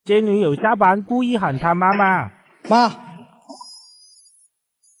接女友下班，故意喊她妈妈。妈，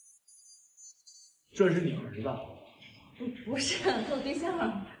这是你儿子？不是，跟我对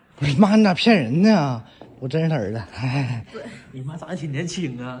象。不是妈，你咋骗人呢？我真是他儿子。你妈长得挺年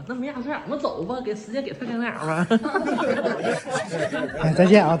轻啊，那没啥事，俺们走吧，给时间给他干点吧。再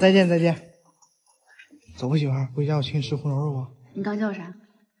见啊，再见再见。走吧，媳妇儿，回家我请你吃红烧肉吧。你刚叫我啥？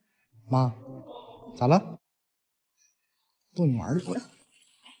妈，咋了？逗你玩的。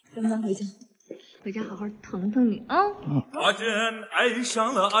跟妈回家，回家好好疼疼你啊。阿珍爱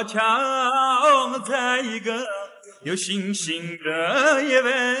上了阿强，在一个有星星的夜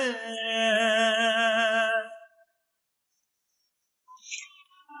晚。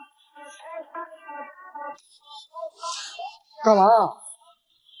干嘛？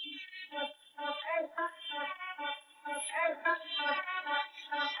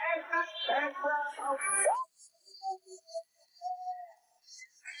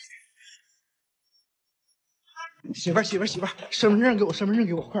媳妇儿，身份证给我，身份证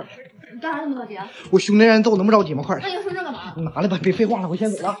给我，快点！你干啥那么着急啊？我兄弟让你走，能不着急吗？快点！那你要身份证干嘛？你拿来吧，别废话了，我先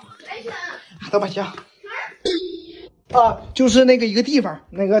走了。来钱。等把钱。啊，就是那个一个地方，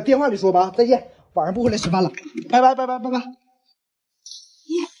那个电话里说吧，再见，晚上不回来吃饭了，拜拜。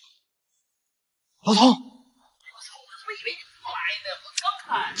老宋，我以为你不来呢，我刚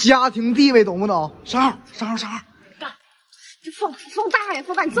看。家庭地位懂不懂？上号。干，这放大呀，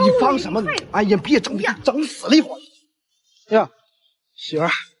放大，你揍你我！放什么？哎呀，别整死了一会儿。哎呀，媳妇儿，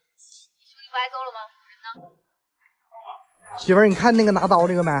你不挨揍了吗？人呢？媳妇儿，你看那个拿刀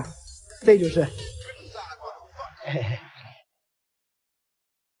这个没？这就是。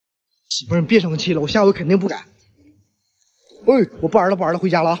媳妇儿，你别生气了，我下回肯定不敢。哎，我不玩了，回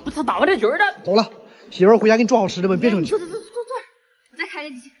家了啊！不，他打完这局的，走了。媳妇儿，回家给你做好吃的吧，你别生气。坐，我再开个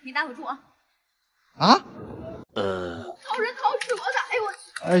机器，你待会儿住啊。啊？掏人掏吃我的，哎呦我去！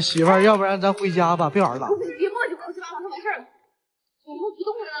哎，媳妇儿，要不然咱回家吧，别玩了。别磨叽，快去把马上完事儿了。我不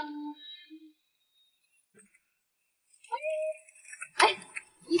动了。哎，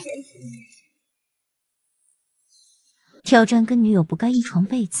一起。挑战跟女友不盖一床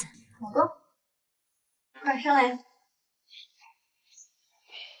被子。好的，快上来。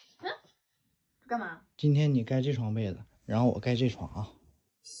干嘛？今天你盖这床被子，然后我盖这床啊。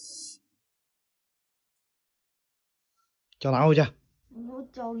脚拿回去。我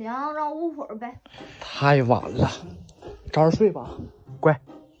脚凉，让我捂会儿呗。太晚了，早点睡吧，乖。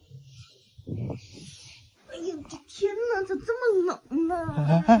哎呀，天哪，咋这么冷呢？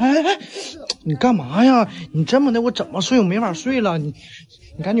哎，你干嘛呀？你这么的，我怎么睡？我没法睡了。你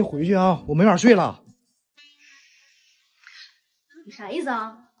赶紧回去啊，我没法睡了。你啥意思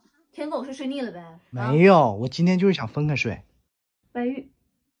啊？天天跟我睡腻了呗？没有，我今天就是想分开睡。白玉，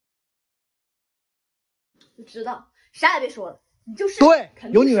我知道，啥也别说了，你就是对，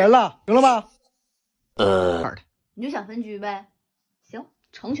有女人了，行了吧？你就想分居呗？行，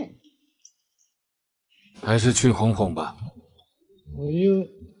成全你。还是去哄哄吧。我就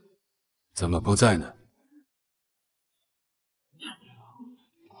怎么不在呢？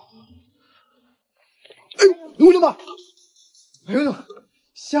哎呦我的妈！哎呦，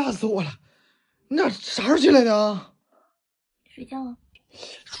吓死我了！你咋啥时候进来的啊？睡觉啊！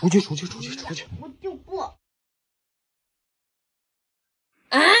出去！我就不。啊！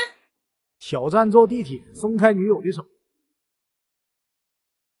挑战坐地铁，松开女友的手。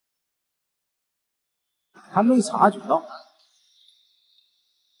他没察觉到。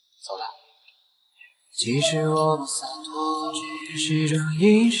走了。其实我们洒脱，只是张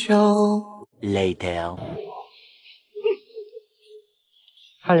英雄。Later。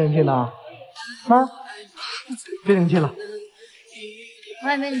还生气呢？妈，别生气了。我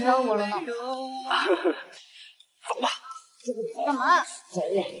还以为你找我了呢。走吧。干嘛？走。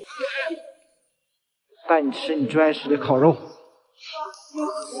带你吃你最爱吃的烤肉。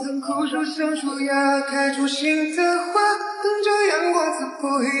口述想出芽，开出新的花，等着阳光刺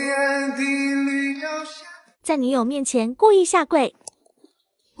破黑暗的绿岛下。在女友面前故意下跪。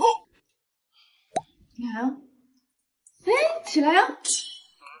你来啊！哎，起来呀！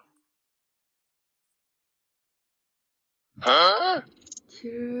其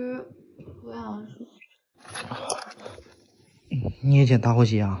实我想说，你也捡打火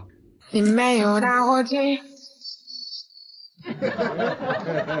机啊？你没有打火机。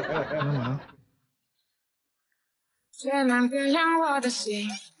干嘛？却能点亮我的心。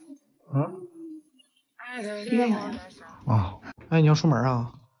你干啥呀？啊，哎，你要出门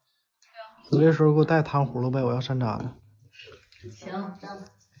啊？回来的时候给我带糖葫芦呗，我要山楂的。行，这样吧。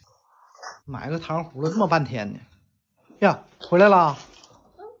买个糖葫芦这么半天呢？呀，回来了。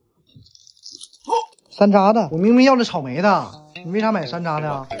山楂的，我明明要的草莓的。你为啥买山楂的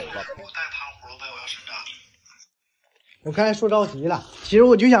啊？我带糖葫芦呗，我要山楂。我刚才说着急了，其实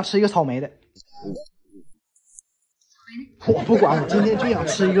我就想吃一个草莓的。我不管，我今天就想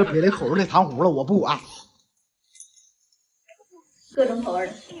吃一个别的口味的糖葫芦，我不管。各种口味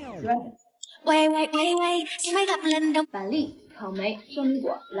的。喂喂喂喂，板栗、草莓、圣女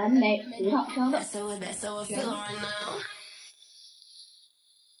果、蓝莓、葡萄、香豆。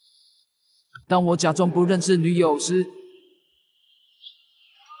当我假装不认识女友时，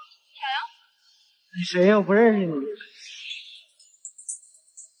你谁呀？我不认识你。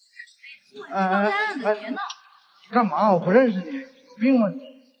别闹！干嘛？我不认识你，有病吗你？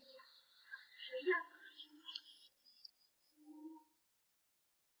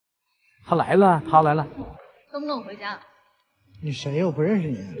他来了，他来了。能不能回家？你谁呀？我不认识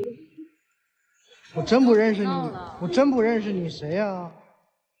你。我真不认识你，我真不认识你，谁呀？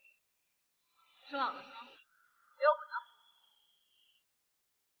吃饱了吗？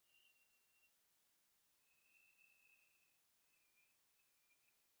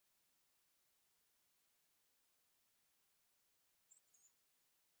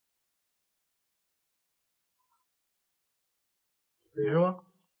水是吗？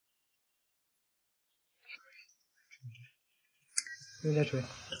又在吹。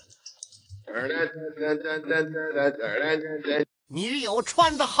你日友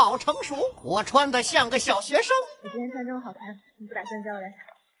穿的好成熟，我穿的像个小学生。我今天穿这么好看，你不打算叫人？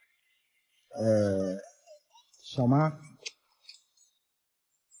小妈。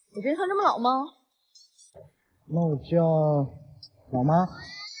我今天穿这么老吗？那我叫老妈。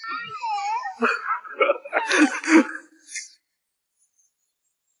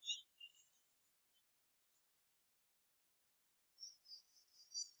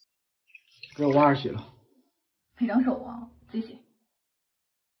给我袜子洗了。赔张手啊，自己洗。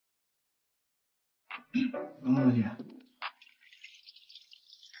能不能洗？能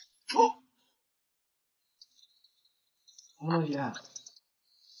不能洗？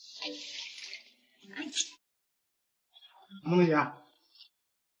能不能洗？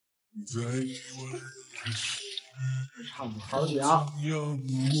差不多，好好洗啊。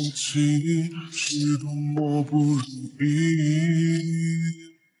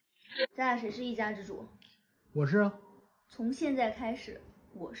咱俩谁是一家之主？我是啊。从现在开始，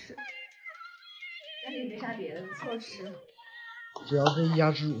我是。家里没啥别的，凑合吃。只要是一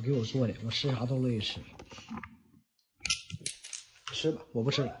家之主给我做的，我吃啥都乐意吃。吃吧，我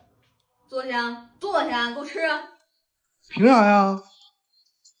不吃了。坐下，坐下，给我吃啊！凭啥呀？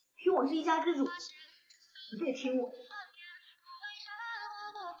凭我是一家之主，你得听我。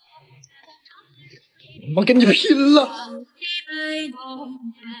我跟你拼了！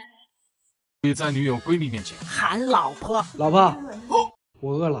会在女友闺蜜面前喊老婆，老婆，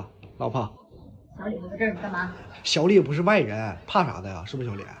我饿了，老婆。小李在这儿，你干嘛？小李也不是外人，怕啥的呀？是不是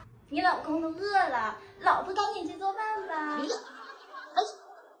小李？你老公都饿了，老婆赶紧去做饭吧。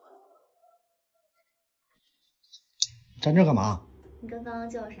站这干嘛？你刚刚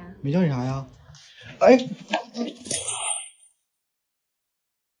叫啥？没叫你啥呀？哎，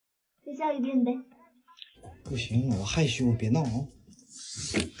再叫一遍呗。不行，我害羞，别闹啊！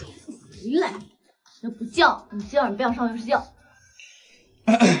回来，要不叫你今晚不要上床睡觉。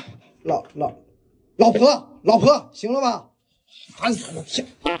老婆，行了吧？烦死了！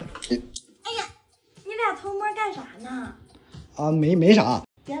哎呀，你俩偷摸干啥呢？啊，没啥。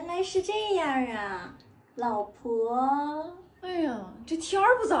原来是这样啊，老婆。哎呀，这天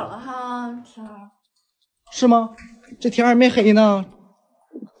儿不早了哈，天儿。是吗？这天还没黑呢，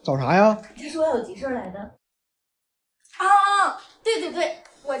找啥呀？他说有急事来的。啊，对，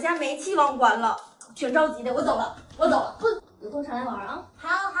我家煤气忘关了，挺着急的，我走了。不，有空常来玩啊。好。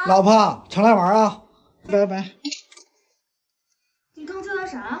老婆，常来玩啊！拜。你刚叫他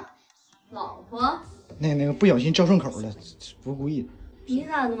啥？老婆。那个不小心叫顺口了，不是故意的。你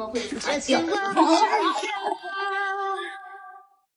咋那么会说话？